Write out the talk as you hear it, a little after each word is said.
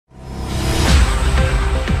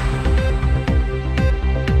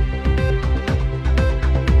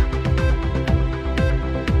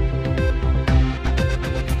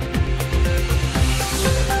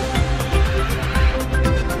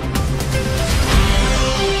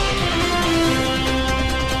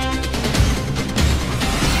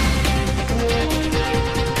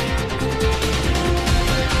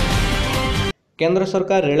केंद्र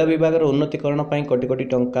सरकार रेल विभाग उन्नतीकरण पर कोटी कोटी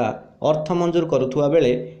टंका अर्थ मंजूर करुवा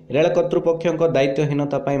बेले रेल कर्तृपक्ष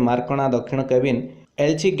दायित्वहीनता पर मार्कणा दक्षिण केबिन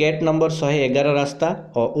एलसी गेट नंबर 111 रास्ता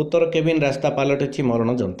और उत्तर केबिन रास्ता पलटि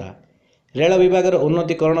मरण जंता। रेल विभाग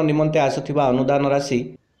उन्नतीकरण निमंते आसुथिबा अनुदान राशि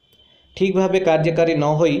ठीक भाव कार्यकारी न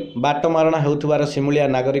होई बाटमारणा हेउथिबार सिमुलिया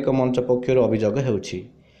नागरिक मंच पक्षर अभियोग हेउछि।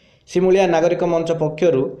 सिमुलिया नागरिक मंच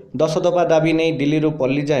पक्षर 10 दफा दाबी नहीं दिल्ली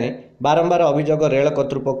पल्ली जाए बारंबार अभियोग रेल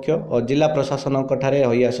कर्तृपक्ष और जिला प्रशासन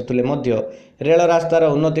होई आसुथिले मध्य रेल रास्तार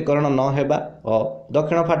उन्नतीकरण न हेबा और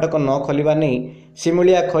दक्षिण फाटक न खोलिबा नहीं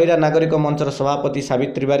सिमुलिया खैरा नागरिक मंचर सभापति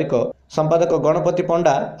सावित्री बारिक संपादक गणपति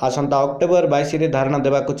पंडा आसंता अक्टोबर 22 रे धारणा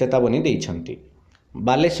देवाकू चेतावनी देइछंती।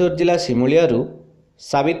 बालेश्वर जिला सिमुलियारू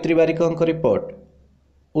सावित्री बारिकଙ୍କ रिपोर्ट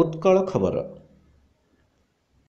उत्कल खबर।